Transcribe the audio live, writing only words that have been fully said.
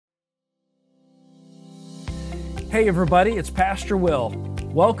Hey everybody, it's Pastor Will.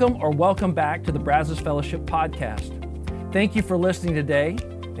 Welcome back to the Brazos Fellowship Podcast. Thank you for listening today.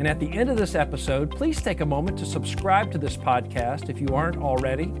 And at the end of this episode, please take a moment to subscribe to this podcast if you aren't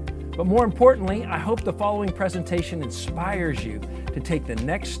already. But more importantly, I hope the following presentation inspires you to take the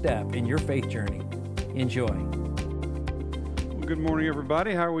next step in your faith journey. Enjoy. Well, good morning,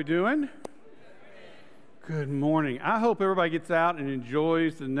 everybody. How are we doing? Good morning. I hope everybody gets out and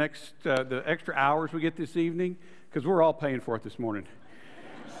enjoys the extra hours we get this evening, because we're all paying for it this morning.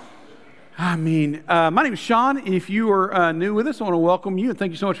 My name is Shawn. If you are new with us, I want to welcome you and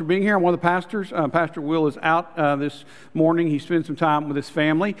thank you so much for being here. I'm one of the pastors. Pastor Will is out this morning. He spent some time with his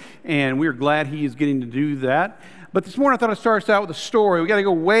family, and we are glad he is getting to do that. But this morning I thought I'd start us out with a story. We got to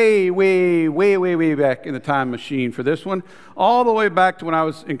go way back in the time machine for this one, all the way back to when I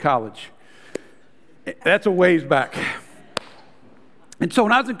was in college. That's a ways back. And so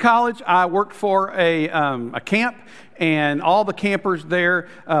when I was in college, I worked for a camp, and all the campers there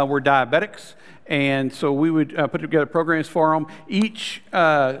were diabetics. And so we would put together programs for them.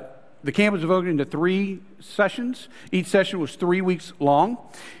 The camp was divided into 3 sessions. Each session was 3 weeks long.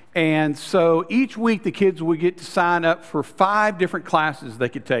 And so each week the kids would get to sign up for 5 different classes they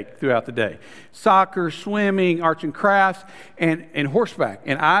could take throughout the day. Soccer, swimming, arts and crafts, and horseback.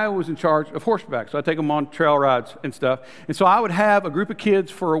 And I was in charge of horseback, so I'd take them on trail rides and stuff. And so I would have a group of kids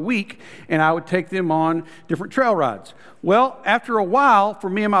for a week, and I would take them on different trail rides. Well, after a while, for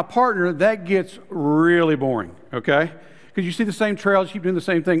me and my partner, that gets really boring, okay? Because you see the same trails, you keep doing the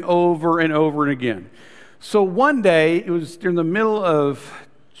same thing over and over and again. So one day, it was during the middle of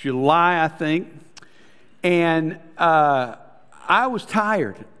July, I think, and I was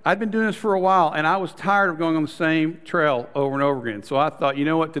tired. I'd been doing this for a while, and I was tired of going on the same trail over and over again. So I thought, you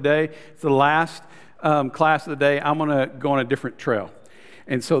know what, today, it's the last class of the day. I'm going to go on a different trail.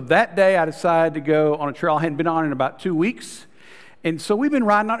 And so that day, I decided to go on a trail I hadn't been on in about 2 weeks. And so we've been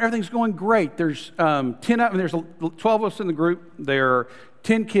riding on. Everything's going great. There's 10 there's 12 of us in the group. There are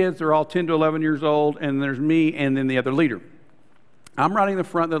 10 kids. They're all 10 to 11 years old, and there's me and then the other leader. I'm riding in the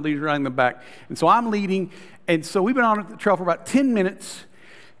front, the leader's riding in the back. And so I'm leading. And so we've been on the trail for about 10 minutes.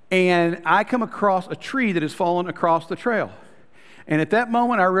 And I come across a tree that has fallen across the trail. And at that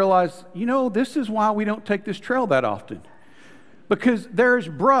moment, I realized, this is why we don't take this trail that often. Because there's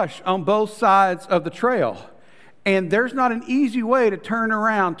brush on both sides of the trail. And there's not an easy way to turn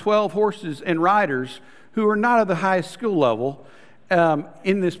around 12 horses and riders who are not at the highest skill level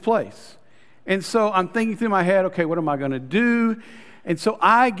in this place. And so I'm thinking through my head, okay, what am I going to do? And so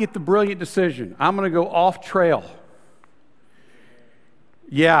I get the brilliant decision. I'm going to go off trail.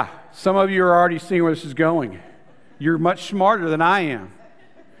 Yeah, some of you are already seeing where this is going. You're much smarter than I am.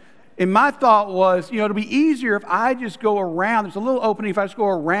 And my thought was, it'll be easier if I just go around. There's a little opening. If I just go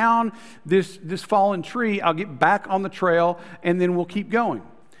around this fallen tree, I'll get back on the trail, and then we'll keep going.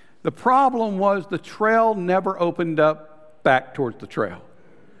 The problem was the trail never opened up back towards the trail.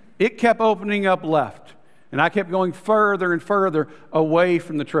 It kept opening up left, and I kept going further and further away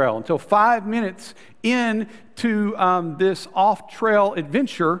from the trail until 5 minutes into this off-trail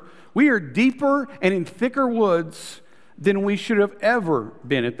adventure, we are deeper and in thicker woods than we should have ever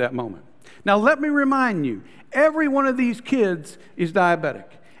been at that moment. Now, let me remind you, every one of these kids is diabetic,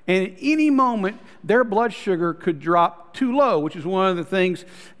 and at any moment, their blood sugar could drop too low, which is one of the things,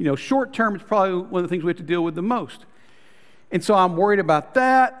 short term, it's probably one of the things we have to deal with the most. And so I'm worried about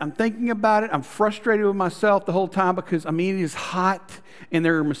that. I'm thinking about it. I'm frustrated with myself the whole time because, it is hot and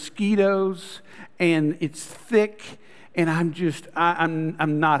there are mosquitoes and it's thick and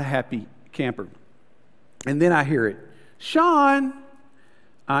I'm not a happy camper. And then I hear it. Shawn,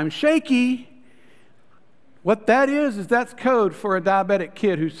 I'm shaky. What that is that's code for a diabetic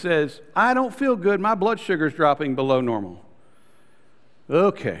kid who says, I don't feel good. My blood sugar is dropping below normal.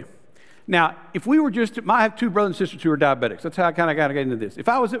 Okay. Now, if we were I have 2 brothers and sisters who are diabetics. That's how I kind of got to get into this. If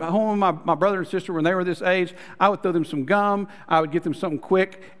I was at home with my brother and sister when they were this age, I would throw them some gum, I would get them something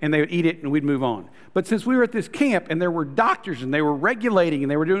quick, and they would eat it, and we'd move on. But since we were at this camp, and there were doctors, and they were regulating,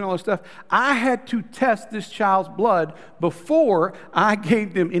 and they were doing all this stuff, I had to test this child's blood before I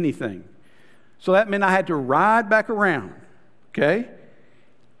gave them anything. So that meant I had to ride back around, okay?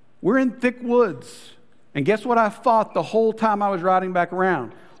 We're in thick woods. And guess what I fought the whole time I was riding back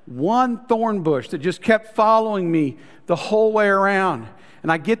around? One thorn bush that just kept following me the whole way around.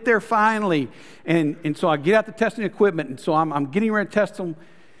 And I get there finally, and so I get out the testing equipment, and so I'm getting ready to test them.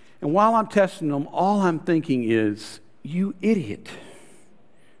 And while I'm testing them, all I'm thinking is, you idiot.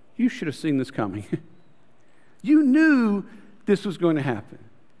 You should have seen this coming. You knew this was going to happen.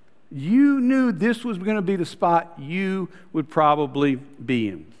 you knew this was going to be the spot you would probably be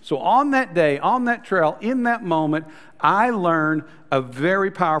in. So on that day, on that trail, in that moment, I learned a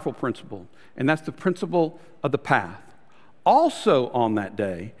very powerful principle, and that's the principle of the path. Also on that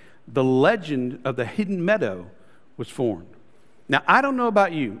day, the legend of the hidden meadow was formed. Now, I don't know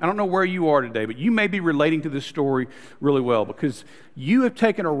about you. I don't know where you are today, but you may be relating to this story really well because you have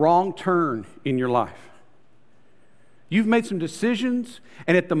taken a wrong turn in your life. You've made some decisions,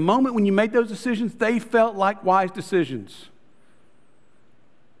 and at the moment when you made those decisions, they felt like wise decisions.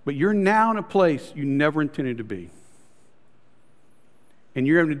 But you're now in a place you never intended to be. And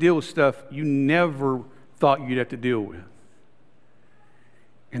you're having to deal with stuff you never thought you'd have to deal with.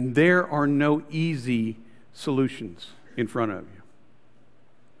 And there are no easy solutions in front of you.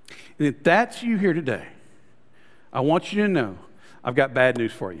 And if that's you here today, I want you to know I've got bad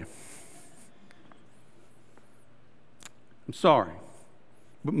news for you. I'm sorry,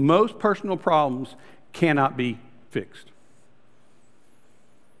 but most personal problems cannot be fixed.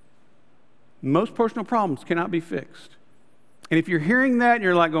 Most personal problems cannot be fixed. And if you're hearing that and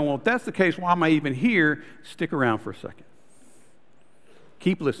you're like going, well, if that's the case, why am I even here? Stick around for a second.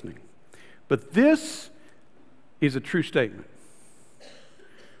 Keep listening. But this is a true statement.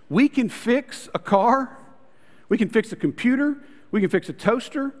 We can fix a car. We can fix a computer. We can fix a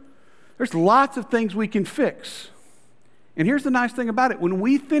toaster. There's lots of things we can fix. And here's the nice thing about it. When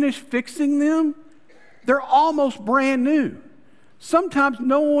we finish fixing them, they're almost brand new. Sometimes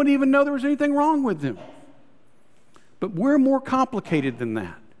no one would even know there was anything wrong with them. But we're more complicated than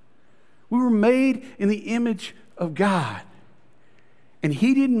that. We were made in the image of God. And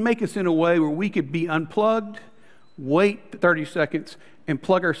He didn't make us in a way where we could be unplugged, wait 30 seconds, and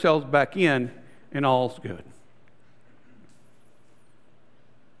plug ourselves back in, and all's good.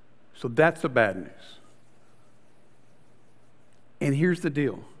 So that's the bad news. And here's the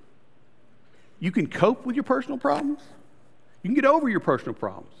deal. You can cope with your personal problems. You can get over your personal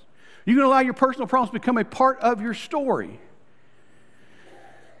problems. You can allow your personal problems to become a part of your story.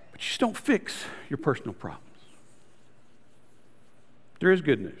 But you just don't fix your personal problems. There is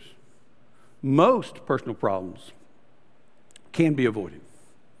good news. Most personal problems can be avoided.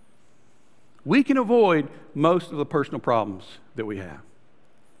 We can avoid most of the personal problems that we have.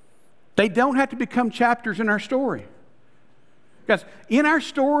 They don't have to become chapters in our story. Guys, in our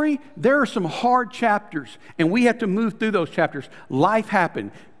story, there are some hard chapters, and we have to move through those chapters. Life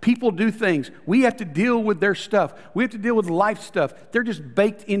happened. People do things. We have to deal with their stuff. We have to deal with life stuff. They're just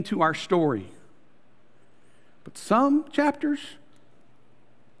baked into our story. But some chapters,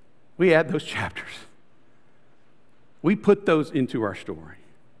 we add those chapters. We put those into our story.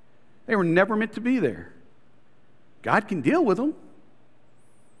 They were never meant to be there. God can deal with them,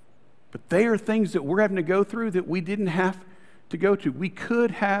 but they are things that we're having to go through that we didn't have to go to. We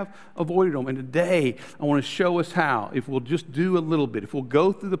could have avoided them. And today, I want to show us how, if we'll just do a little bit, if we'll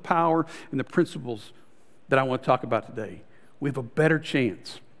go through the power and the principles that I want to talk about today, we have a better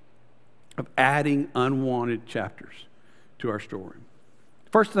chance of adding unwanted chapters to our story.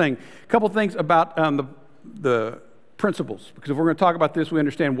 First thing, a couple things about the principles, because if we're going to talk about this, we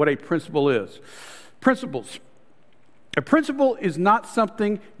understand what a principle is. Principles. A principle is not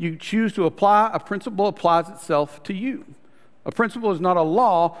something you choose to apply. A principle applies itself to you. A principle is not a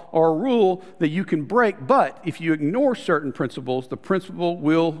law or a rule that you can break, but if you ignore certain principles, the principle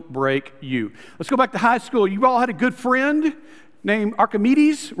will break you. Let's go back to high school. You all had a good friend named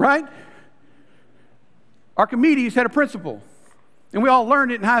Archimedes, right? Archimedes had a principle. And we all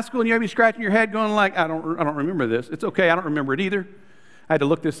learned it in high school, and you may be scratching your head going like, I don't remember this. It's okay, I don't remember it either. I had to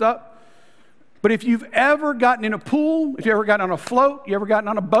look this up. But if you've ever gotten in a pool, if you've ever gotten on a float, you ever gotten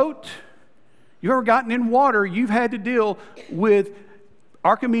on a boat, you've ever gotten in water, you've had to deal with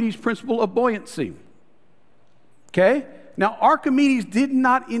Archimedes' principle of buoyancy. Okay? Now, Archimedes did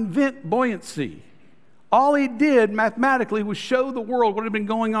not invent buoyancy. All he did mathematically was show the world what had been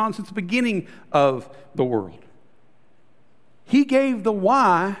going on since the beginning of the world. He gave the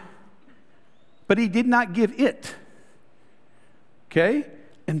why, but he did not give it. Okay?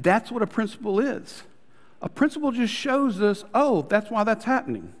 And that's what a principle is. A principle just shows us, oh, that's why that's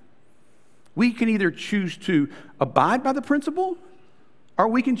happening. We can either choose to abide by the principle, or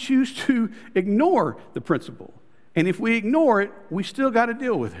we can choose to ignore the principle. And if we ignore it, we still got to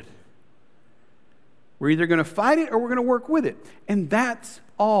deal with it. We're either going to fight it or we're going to work with it. And that's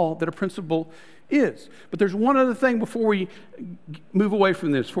all that a principle is. But there's one other thing before we move away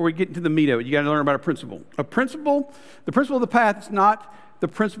from this, before we get into the meat of it. You got to learn about a principle. A principle, the principle of the path is not the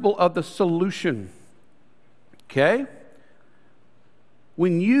principle of the solution. Okay?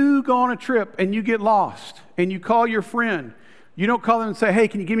 When you go on a trip and you get lost and you call your friend, You don't call them and say, hey,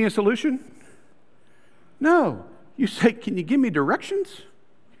 can you give me a solution? No. You say, can you give me directions?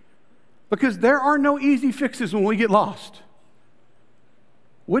 Because there are no easy fixes when we get lost.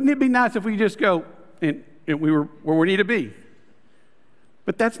 Wouldn't it be nice if we just go and we were where we need to be?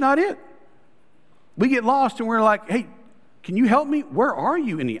 But that's not it. We get lost and we're like, hey, can you help me? Where are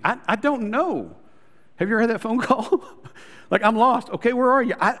you? And I don't know. Have you ever had that phone call? Like, I'm lost. Okay, where are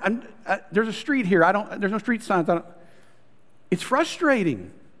you? There's a street here. There's no street signs. It's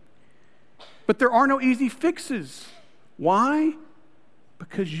frustrating. But there are no easy fixes. Why?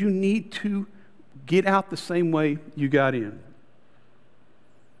 Because you need to get out the same way you got in.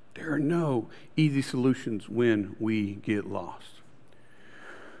 There are no easy solutions when we get lost.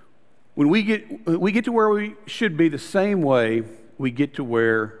 When we get to where we should be the same way, we get to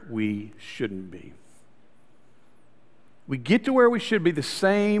where we shouldn't be. We get to where we should be the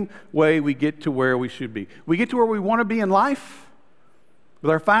same way we get to where we should be. We get to where we want to be in life,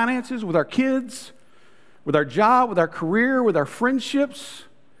 with our finances, with our kids, with our job, with our career, with our friendships.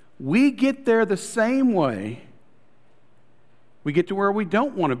 We get there the same way we get to where we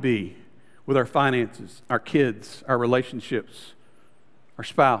don't want to be with our finances, our kids, our relationships, our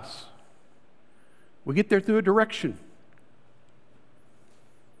spouse. We get there through a direction.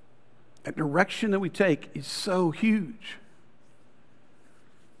 That direction that we take is so huge.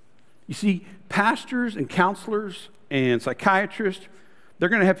 You see, pastors and counselors and psychiatrists, they're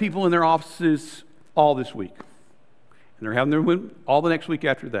going to have people in their offices all this week. And they're having them all the next week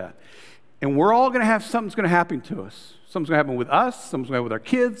after that. And we're all going to have something's going to happen to us. Something's going to happen with us. Something's going to happen with our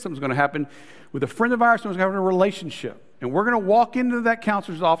kids. Something's going to happen with a friend of ours. Something's going to happen in a relationship. And we're going to walk into that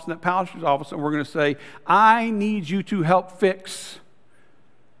counselor's office, that pastor's office, and we're going to say, I need you to help fix.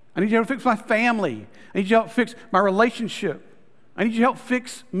 I need you to help fix my family. I need you to help fix my relationship. I need you to help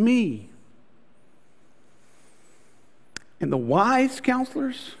fix me. And the wise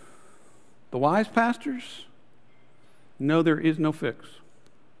counselors, the wise pastors, know there is no fix.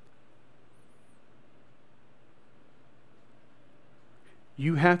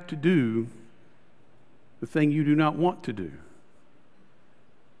 You have to do the thing you do not want to do. You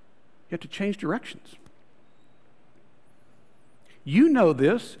have to change directions. You know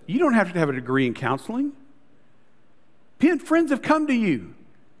this. You don't have to have a degree in counseling. Friends have come to you,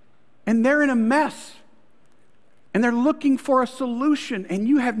 and they're in a mess, and they're looking for a solution, and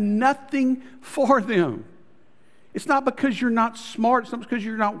you have nothing for them. It's not because you're not smart. It's not because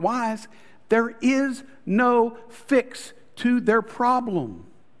you're not wise. There is no fix to their problem.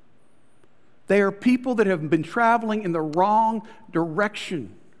 They are people that have been traveling in the wrong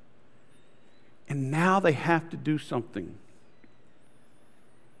direction, and now they have to do something.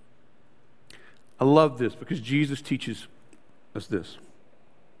 I love this because Jesus teaches us this.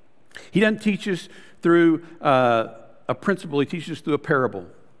 He doesn't teach us through a principle. He teaches us through a parable.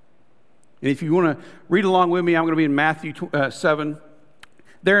 And if you want to read along with me, I'm going to be in Matthew 7.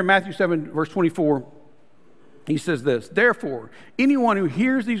 There in Matthew 7, verse 24, he says this, therefore, anyone who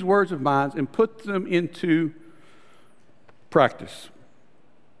hears these words of mine and puts them into practice.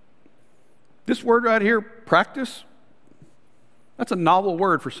 This word right here, practice, that's a novel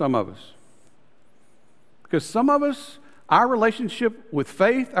word for some of us. Because some of us, our relationship with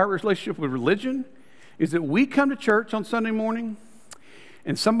faith, our relationship with religion, is that we come to church on Sunday morning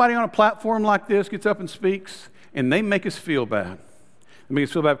and somebody on a platform like this gets up and speaks and they make us feel bad. They make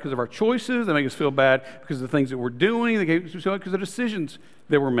us feel bad because of our choices. They make us feel bad because of the things that we're doing. They make us feel bad because of the decisions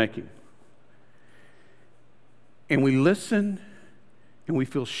that we're making. And we listen and we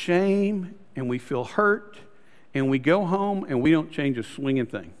feel shame and we feel hurt and we go home and we don't change a swinging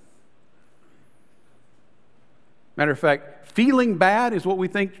thing. Matter of fact, feeling bad is what we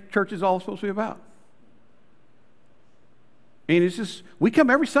think church is all supposed to be about. And it's just, we come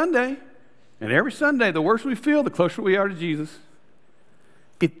every Sunday, and every Sunday, the worse we feel, the closer we are to Jesus.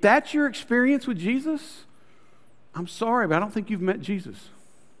 If that's your experience with Jesus, I'm sorry, but I don't think you've met Jesus.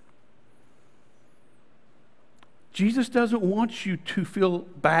 Jesus doesn't want you to feel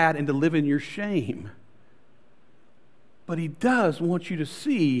bad and to live in your shame. But he does want you to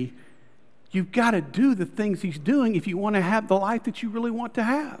see you've got to do the things he's doing if you want to have the life that you really want to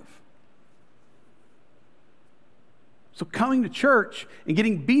have. So coming to church and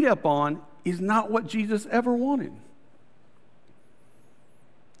getting beat up on is not what Jesus ever wanted.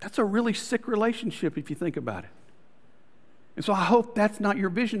 That's a really sick relationship if you think about it. And so I hope that's not your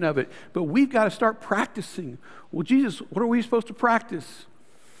vision of it. But we've got to start practicing. Well, Jesus, what are we supposed to practice?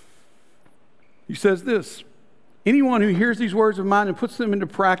 He says this, anyone who hears these words of mine and puts them into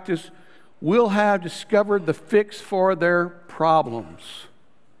practice will have discovered the fix for their problems.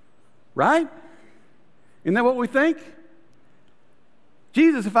 Right? Isn't that what we think?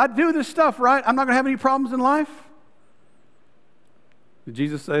 Jesus, if I do this stuff right, I'm not going to have any problems in life? Did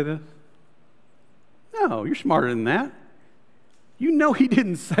Jesus say this? No, you're smarter than that. You know he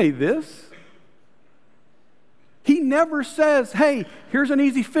didn't say this. He never says, hey, here's an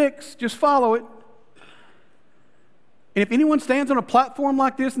easy fix, just follow it. And if anyone stands on a platform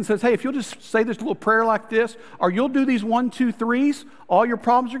like this and says, hey, if you'll just say this little prayer like this, or you'll do these 1, 2, 3s, all your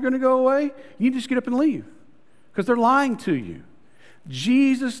problems are going to go away, you just get up and leave. Because they're lying to you.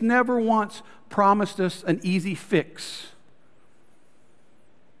 Jesus never once promised us an easy fix.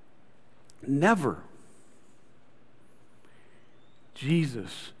 Never.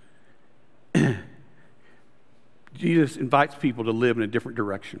 Jesus invites people to live in a different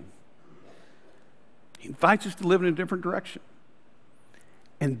direction. He invites us to live in a different direction.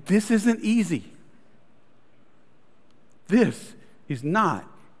 And this isn't easy. This is not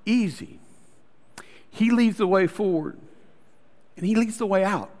easy. He leads the way forward, and he leads the way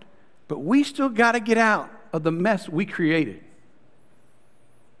out. But we still got to get out of the mess we created.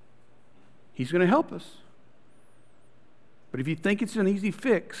 He's going to help us. But if you think it's an easy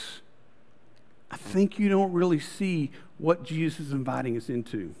fix, I think you don't really see what Jesus is inviting us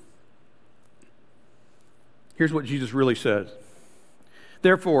into. Here's what Jesus really says.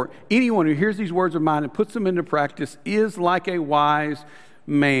 Therefore, anyone who hears these words of mine and puts them into practice is like a wise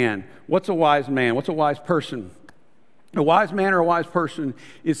man. What's a wise man? What's a wise person? A wise man or a wise person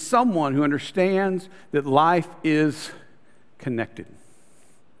is someone who understands that life is connected.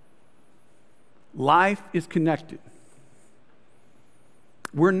 Life is connected.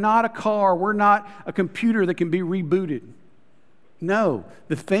 We're not a car. We're not a computer that can be rebooted. No,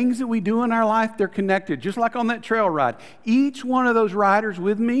 the things that we do in our life, they're connected. Just like on that trail ride. Each one of those riders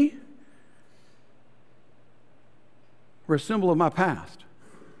with me were a symbol of my past.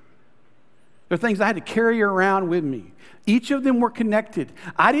 They're things I had to carry around with me. Each of them were connected.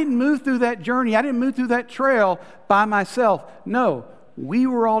 I didn't move through that journey. I didn't move through that trail by myself. No, we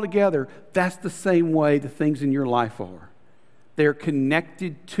were all together. That's the same way the things in your life are. They're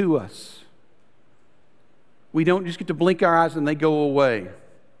connected to us. We don't just get to blink our eyes and they go away.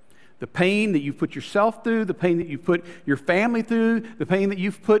 The pain that you've put yourself through, the pain that you've put your family through, the pain that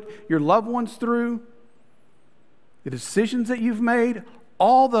you've put your loved ones through, the decisions that you've made,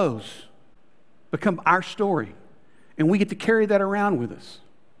 all those become our story. And we get to carry that around with us.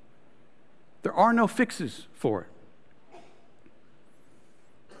 There are no fixes for it.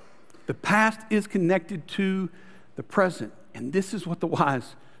 The past is connected to the present. And this is what the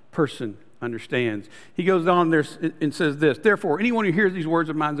wise person understands. He goes on there and says this, therefore, anyone who hears these words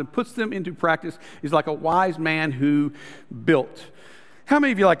of mine and puts them into practice is like a wise man who built. How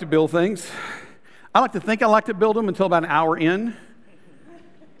many of you like to build things? I like to think I like to build them until about an hour in,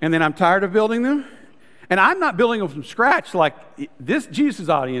 and then I'm tired of building them. And I'm not building them from scratch like this Jesus'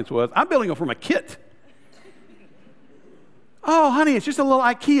 audience was. I'm building them from a kit. Oh, honey, it's just a little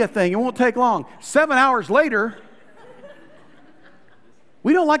IKEA thing. It won't take long. 7 hours later,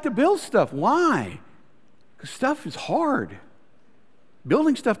 we don't like to build stuff. Why? Because stuff is hard.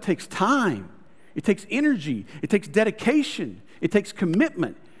 Building stuff takes time. It takes energy. It takes dedication. It takes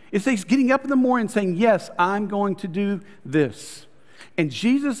commitment. It takes getting up in the morning and saying, yes, I'm going to do this. And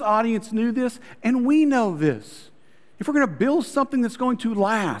Jesus' audience knew this, and we know this. If we're going to build something that's going to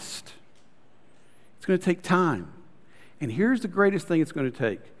last, it's going to take time. And here's the greatest thing it's going to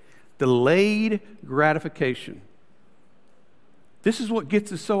take. Delayed gratification. This is what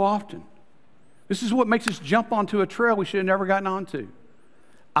gets us so often. This is what makes us jump onto a trail we should have never gotten onto.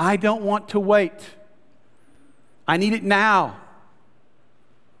 I don't want to wait. I need it now.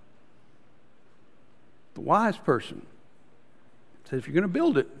 The wise person says, if you're going to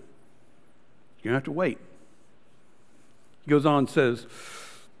build it, you're going to have to wait. He goes on and says,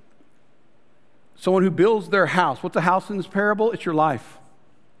 someone who builds their house. What's a house in this parable? It's your life.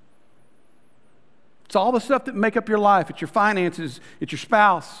 It's all the stuff that make up your life. It's your finances. It's your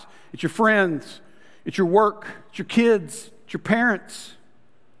spouse. It's your friends. It's your work. It's your kids. It's your parents.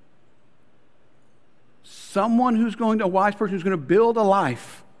 A wise person who's going to build a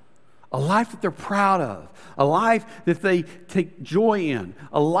life that they're proud of, a life that they take joy in,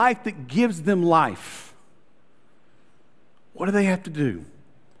 a life that gives them life. What do they have to do?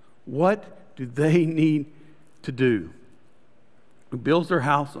 What do they need to do? Who builds their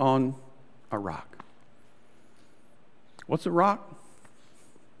house on a rock? What's a rock?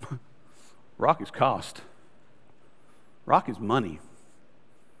 Rock is cost. Rock is money.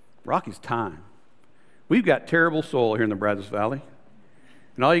 Rock is time. We've got terrible soil here in the Brazos Valley.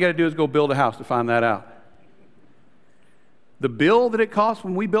 And all you got to do is go build a house to find that out. The bill that it cost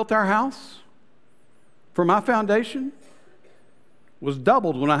when we built our house for my foundation was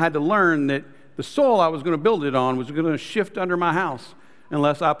doubled when I had to learn that the soil I was going to build it on was going to shift under my house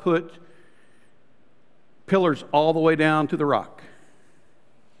unless I put pillars all the way down to the rock.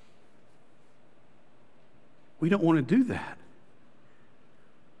 We don't want to do that.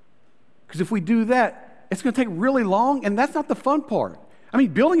 Because if we do that, it's going to take really long, and that's not the fun part. I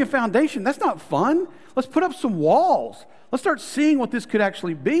mean, building a foundation, that's not fun. Let's put up some walls. Let's start seeing what this could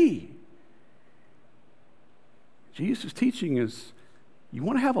actually be. Jesus is teaching us, you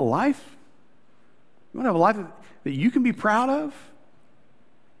want to have a life? You want to have a life that you can be proud of?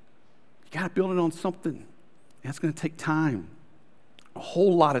 You got to build it on something. That's going to take time, a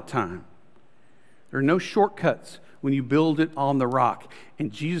whole lot of time. There are no shortcuts when you build it on the rock.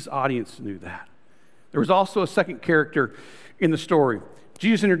 And Jesus' audience knew that. There was also a second character in the story.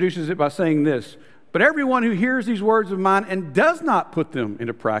 Jesus introduces it by saying this, "But everyone who hears these words of mine and does not put them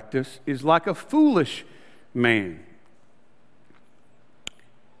into practice is like a foolish man."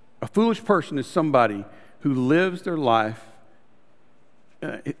 A foolish person is somebody who lives their life.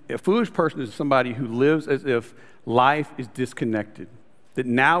 A foolish person is somebody who lives as if life is disconnected, that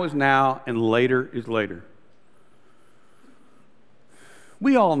now is now and later is later.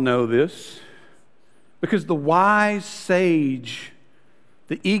 We all know this because the wise sage,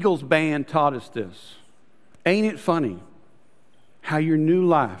 the Eagles band, taught us this. Ain't it funny how your new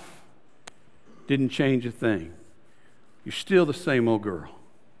life didn't change a thing? You're still the same old girl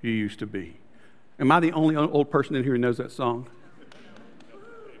you used to be. Am I the only old person in here who knows that song?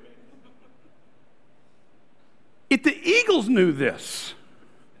 If the Eagles knew this,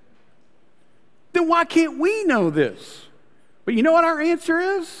 then why can't we know this? But you know what our answer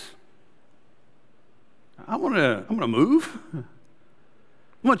is? I'm gonna move. I'm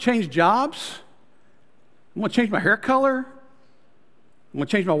gonna change jobs. I'm gonna change my hair color. I'm gonna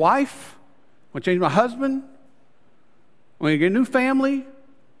change my wife. I'm gonna change my husband. I'm gonna get a new family.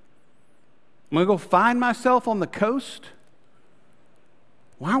 I'm gonna go find myself on the coast.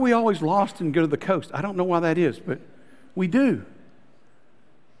 Why are we always lost and go to the coast? I don't know why that is, but we do.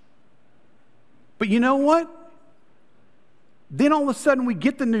 But you know what? Then all of a sudden we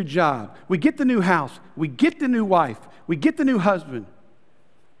get the new job, we get the new house, we get the new wife, we get the new husband,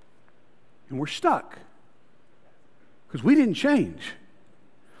 and we're stuck because we didn't change.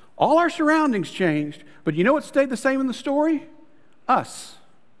 All our surroundings changed, but you know what stayed the same in the story? Us.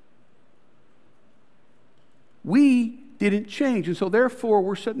 We didn't change, and so therefore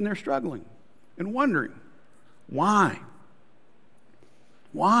we're sitting there struggling and wondering, why?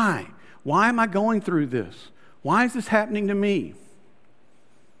 Why? Why am I going through this? Why is this happening to me?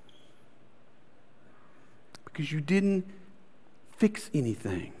 Because you didn't fix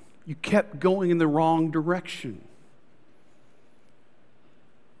anything. You kept going in the wrong direction.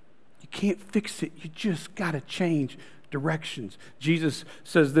 You can't fix it. You just got to change directions. Jesus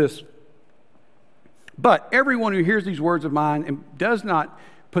says this, "But everyone who hears these words of mine and does not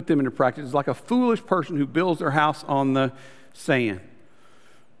put them into practice is like a foolish person who builds their house on the sand."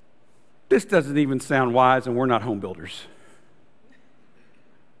 This doesn't even sound wise, and we're not home builders.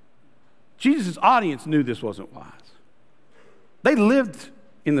 Jesus' audience knew this wasn't wise. They lived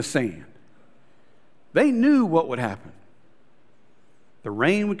in the sand. They knew what would happen. The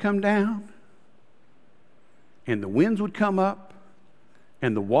rain would come down, and the winds would come up,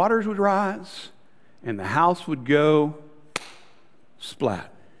 and the waters would rise, and the house would go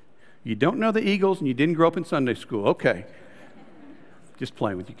splat. You don't know the Eagles, and you didn't grow up in Sunday school. Okay. Just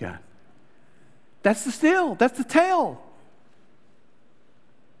playing with you guys. That's the tale.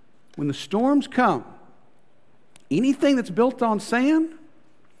 When the storms come, anything that's built on sand,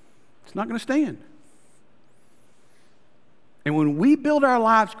 it's not going to stand. And when we build our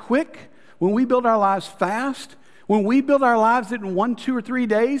lives quick, when we build our lives fast, when we build our lives in 1, 2, or 3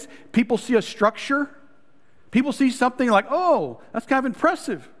 days, people see a structure. People see something like, oh, that's kind of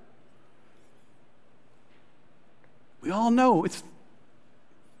impressive. We all know it's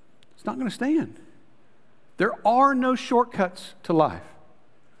not going to stand. There are no shortcuts to life.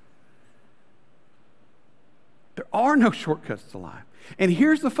 There are no shortcuts to life. And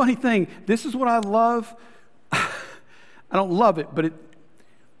here's the funny thing. This is what I love. I don't love it, but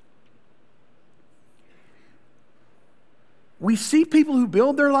we see people who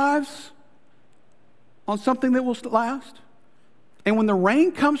build their lives on something that will last. And when the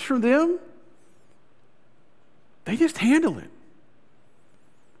rain comes from them, they just handle it.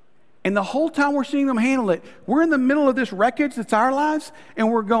 And the whole time we're seeing them handle it, we're in the middle of this wreckage that's our lives,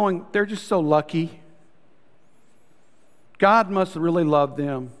 and we're going, they're just so lucky. God must really love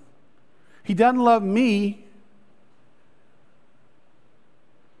them. He doesn't love me.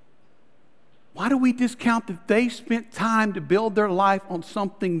 Why do we discount that they spent time to build their life on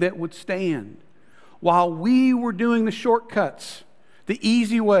something that would stand while we were doing the shortcuts, the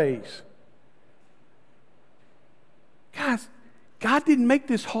easy ways? Guys, God didn't make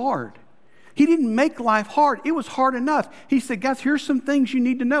this hard. He didn't make life hard. It was hard enough. He said, guys, here's some things you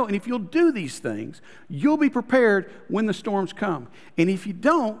need to know. And if you'll do these things, you'll be prepared when the storms come. And if you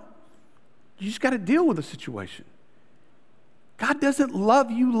don't, you just got to deal with the situation. God doesn't love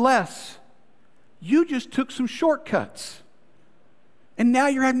you less. You just took some shortcuts. And now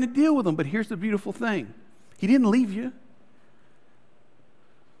you're having to deal with them. But here's the beautiful thing. He didn't leave you.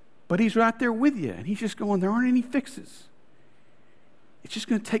 But he's right there with you. And he's just going, there aren't any fixes. It's just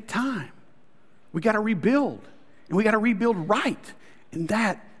going to take time. We got to rebuild, and we got to rebuild right, and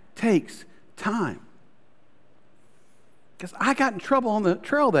that takes time. Because I got in trouble on the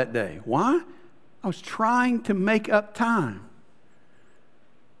trail that day. Why? I was trying to make up time.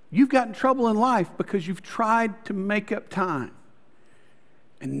 You've got in trouble in life because you've tried to make up time.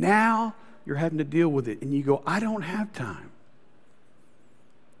 And now you're having to deal with it, and you go, I don't have time.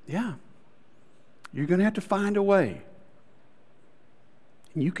 Yeah. You're going to have to find a way.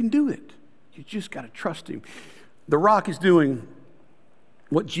 And you can do it. You just got to trust him. The rock is doing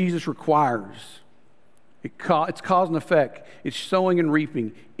what Jesus requires. It's cause and effect. It's sowing and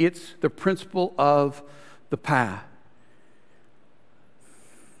reaping. It's the principle of the path.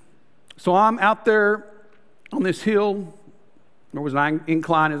 So I'm out there on this hill. There was an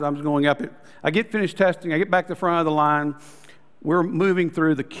incline as I was going up it. I get finished testing. I get back to the front of the line. We're moving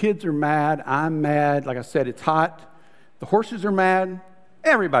through. The kids are mad. I'm mad. Like I said, it's hot. The horses are mad.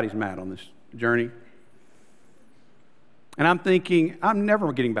 Everybody's mad on this journey. And I'm thinking, I'm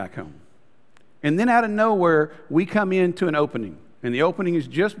never getting back home. And then out of nowhere, we come into an opening. And the opening is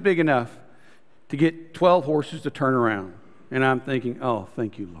just big enough to get 12 horses to turn around. And I'm thinking, oh,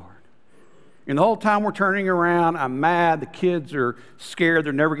 thank you, Lord. And the whole time we're turning around, I'm mad. The kids are scared.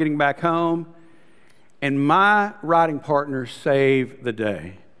 They're never getting back home. And my riding partner saved the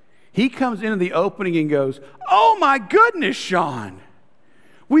day. He comes into the opening and goes, oh, my goodness, Shawn.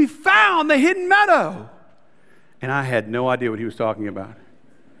 We found the hidden meadow. And I had no idea what he was talking about.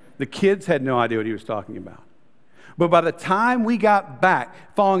 The kids had no idea what he was talking about. But by the time we got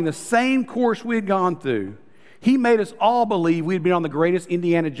back, following the same course we had gone through, he made us all believe we had been on the greatest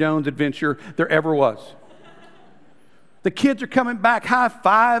Indiana Jones adventure there ever was. The kids are coming back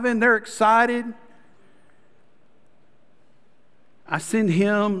high-fiving. They're excited. I send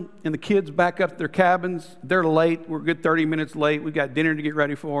him and the kids back up to their cabins. They're late. We're a good 30 minutes late. We've got dinner to get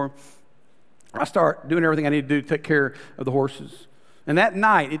ready for. I start doing everything I need to do to take care of the horses. And that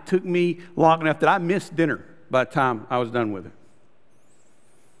night, it took me long enough that I missed dinner by the time I was done with it.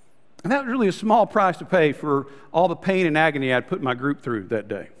 And that was really a small price to pay for all the pain and agony I'd put my group through that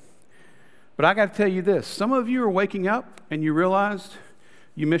day. But I got to tell you this. Some of you are waking up and you realized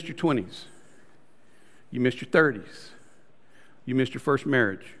you missed your 20s. You missed your 30s. You missed your first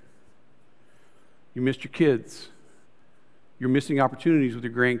marriage. You missed your kids. You're missing opportunities with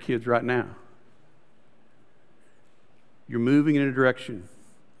your grandkids right now. You're moving in a direction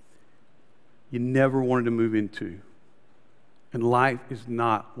you never wanted to move into. And life is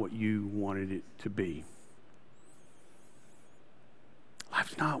not what you wanted it to be.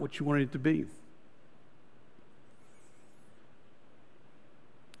 Life's not what you wanted it to be.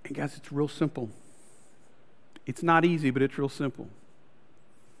 And guys, it's real simple. It's not easy, but it's real simple.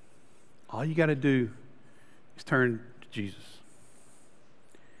 All you got to do is turn to Jesus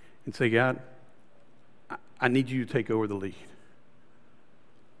and say, God, I need you to take over the lead.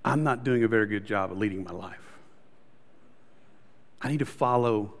 I'm not doing a very good job of leading my life. I need to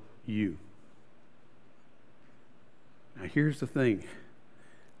follow you. Now, here's the thing.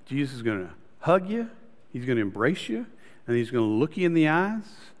 Jesus is going to hug you. He's going to embrace you. And he's going to look you in the eyes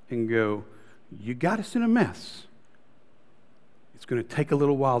and go, you got us in a mess. It's going to take a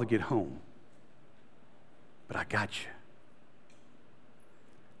little while to get home. But I got you.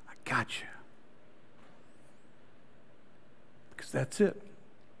 I got you. Because that's it.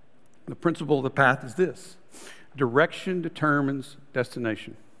 The principle of the path is this. Direction determines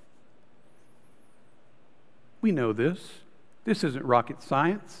destination. We know this. This isn't rocket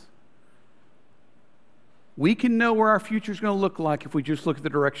science. We can know where our future is going to look like if we just look at the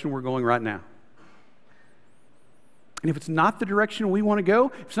direction we're going right now. And if it's not the direction we want to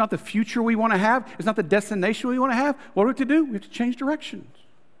go, if it's not the future we want to have, it's not the destination we want to have, what do we have to do? We have to change directions.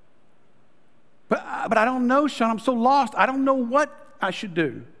 But I don't know, Shawn. I'm so lost. I don't know what I should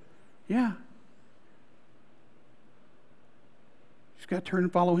do. Yeah. You just got to turn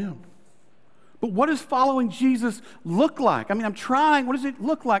and follow him. But what does following Jesus look like? I mean, I'm trying. What does it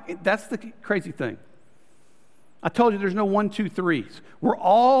look like? That's the crazy thing. I told you there's no 1, 2, 3s. We're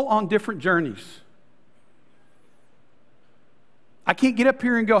all on different journeys. I can't get up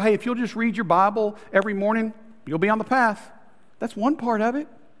here and go, hey, if you'll just read your Bible every morning, you'll be on the path. That's one part of it.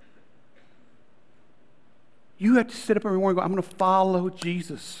 You have to sit up every morning and go, I'm going to follow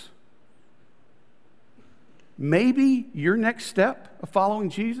Jesus. Maybe your next step of following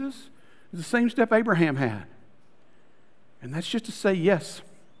Jesus is the same step Abraham had. And that's just to say yes.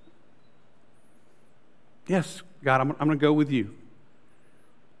 Yes, God, I'm going to go with you.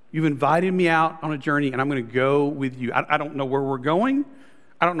 You've invited me out on a journey, and I'm going to go with you. I don't know where we're going.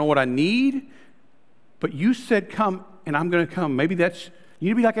 I don't know what I need. But you said come, and I'm going to come. Maybe you need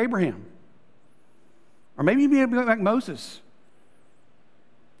to be like Abraham. Or maybe you need to be like Moses.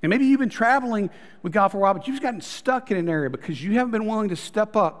 And maybe you've been traveling with God for a while, but you've gotten stuck in an area because you haven't been willing to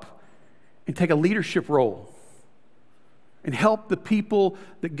step up and take a leadership role and help the people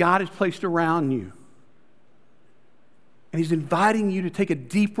that God has placed around you. And he's inviting you to take a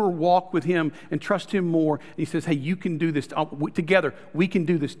deeper walk with him and trust him more. And he says, hey, you can do this. Together, we can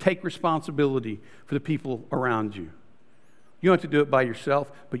do this. Take responsibility for the people around you. You don't have to do it by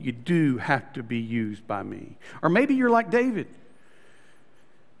yourself, but you do have to be used by me. Or maybe you're like David.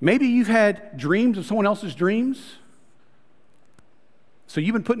 Maybe you've had dreams of someone else's dreams. So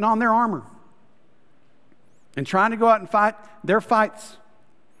you've been putting on their armor and trying to go out and fight their fights.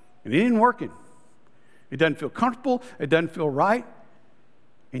 And it ain't working. It doesn't feel comfortable. It doesn't feel right.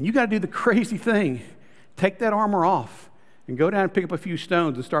 And you got to do the crazy thing. Take that armor off and go down and pick up a few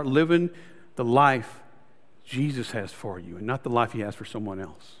stones and start living the life Jesus has for you and not the life he has for someone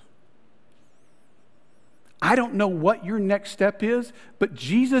else. I don't know what your next step is, but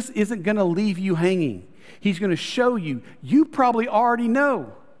Jesus isn't going to leave you hanging. He's going to show you. You probably already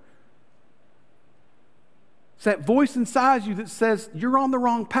know. It's that voice inside you that says, you're on the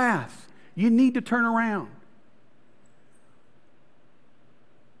wrong path. You need to turn around.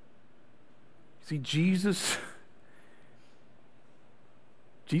 See, Jesus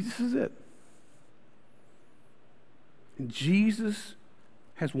is it. And Jesus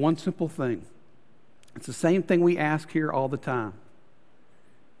has one simple thing. It's the same thing we ask here all the time.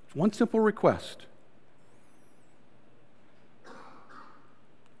 It's one simple request.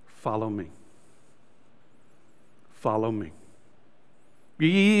 Follow me. Follow me.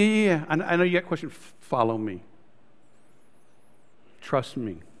 Yeah. I know you got a question. Follow me. Trust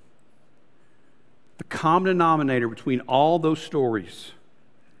me. The common denominator between all those stories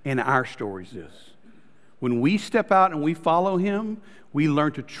and our stories is when we step out and we follow him, we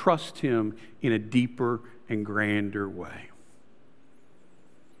learn to trust him in a deeper and grander way.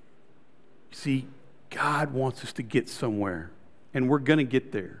 See, God wants us to get somewhere, and we're going to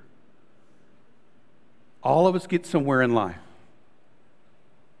get there. All of us get somewhere in life.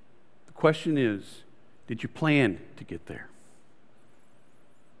 The question is, did you plan to get there?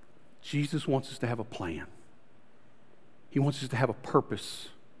 Jesus wants us to have a plan. He wants us to have a purpose.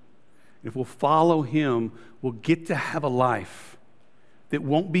 And if we'll follow him, we'll get to have a life that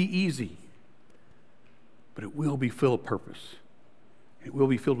won't be easy, but it will be filled with purpose. It will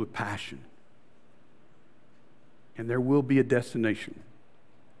be filled with passion. And there will be a destination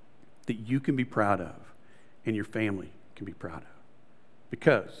that you can be proud of and your family can be proud of.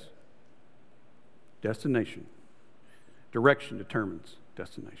 Because destination, direction determines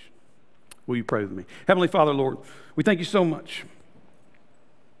destination. Will you pray with me? Heavenly Father, Lord, we thank you so much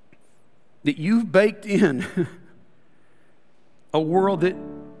that you've baked in a world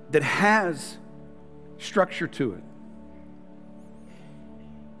that has structure to it.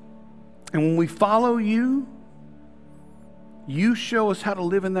 And when we follow you, you show us how to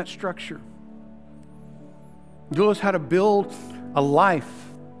live in that structure. You show us how to build a life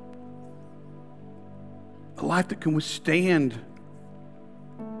that can withstand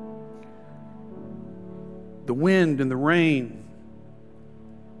the wind and the rain,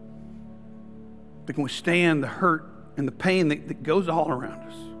 that can withstand the hurt and the pain that goes all around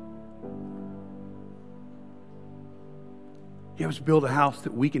us. You have us build a house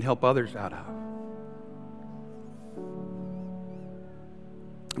that we can help others out of.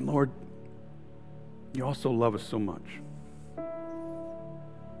 And Lord, you also love us so much.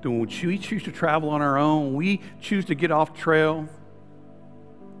 That when we choose to travel on our own, we choose to get off trail,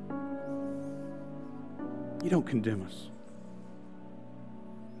 you don't condemn us.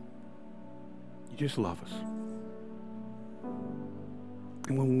 You just love us.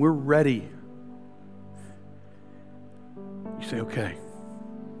 And when we're ready, you say, okay,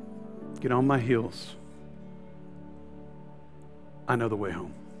 get on my heels. I know the way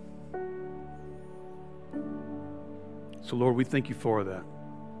home. So, Lord, we thank you for that.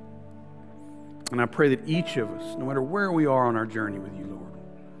 And I pray that each of us, no matter where we are on our journey with you, Lord,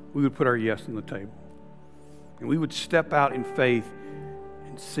 we would put our yes on the table. And we would step out in faith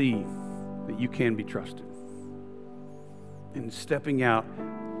and see that you can be trusted. And stepping out,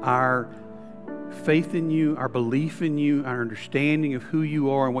 our faith in you, our belief in you, our understanding of who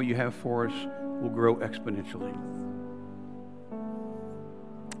you are and what you have for us will grow exponentially.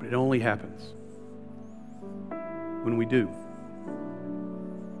 But it only happens when we do,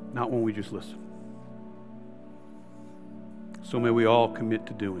 not when we just listen. So may we all commit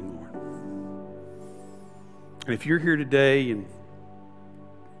to doing, Lord. And if you're here today and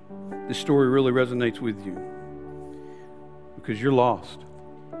this story really resonates with you because you're lost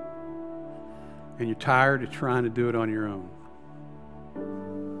and you're tired of trying to do it on your own,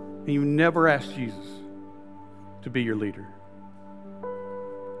 and you never asked Jesus to be your leader,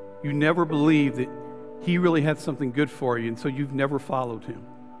 you never believed that he really had something good for you, and so you've never followed him.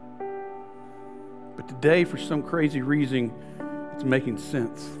 But today, for some crazy reason, it's making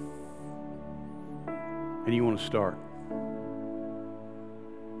sense. And you want to start.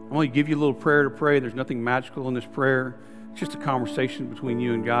 I'm going to give you a little prayer to pray. There's nothing magical in this prayer. It's just a conversation between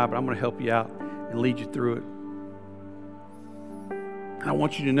you and God, but I'm going to help you out and lead you through it. And I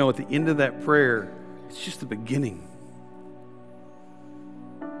want you to know at the end of that prayer, it's just the beginning.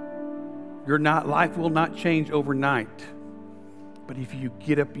 Your life will not change overnight, but if you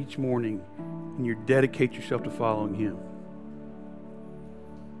get up each morning and you dedicate yourself to following him,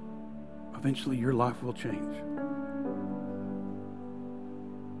 eventually your life will change.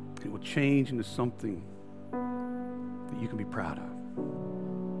 It will change into something that you can be proud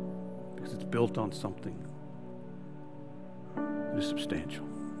of because it's built on something that is substantial.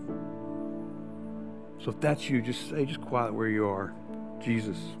 So if that's you, just say, just quiet where you are,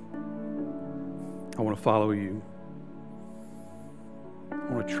 Jesus, I want to follow you.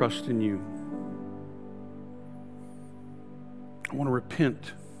 I want to trust in you. I want to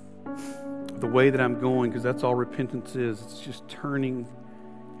repent of the way that I'm going, because that's all repentance is. It's just turning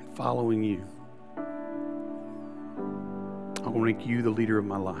and following you. I want to make you the leader of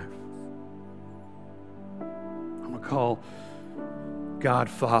my life. I'm going to call God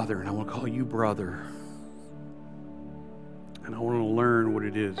Father, and I want to call you brother. And I want to learn what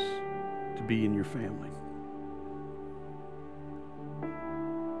it is to be in your family.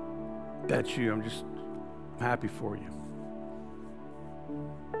 That's you. I'm happy for you.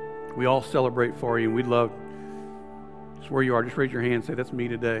 We all celebrate for you, and we'd love, just where you are, just raise your hand and say, that's me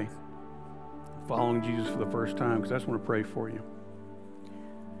today. Following Jesus for the first time, because I just want to pray for you.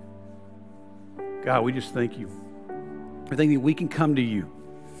 God, we just thank you. I think that we can come to you.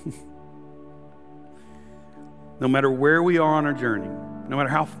 No matter where we are on our journey, no matter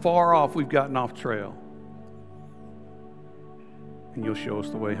how far off we've gotten off trail, and you'll show us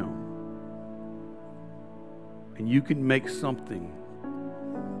the way home. And you can make something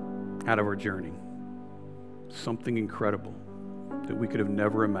out of our journey, something incredible that we could have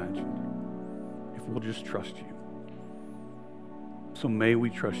never imagined if we'll just trust you. So may we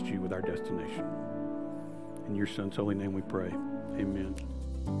trust you with our destination. In your Son's holy name we pray. Amen.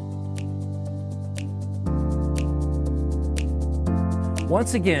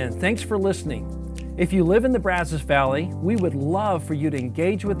 Once again, thanks for listening. If you live in the Brazos Valley, we would love for you to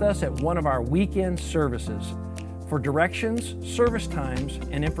engage with us at one of our weekend services. For directions, service times,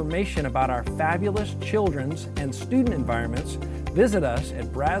 and information about our fabulous children's and student environments, visit us at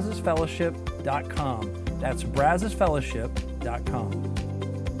brazosfellowship.com. That's brazosfellowship.com.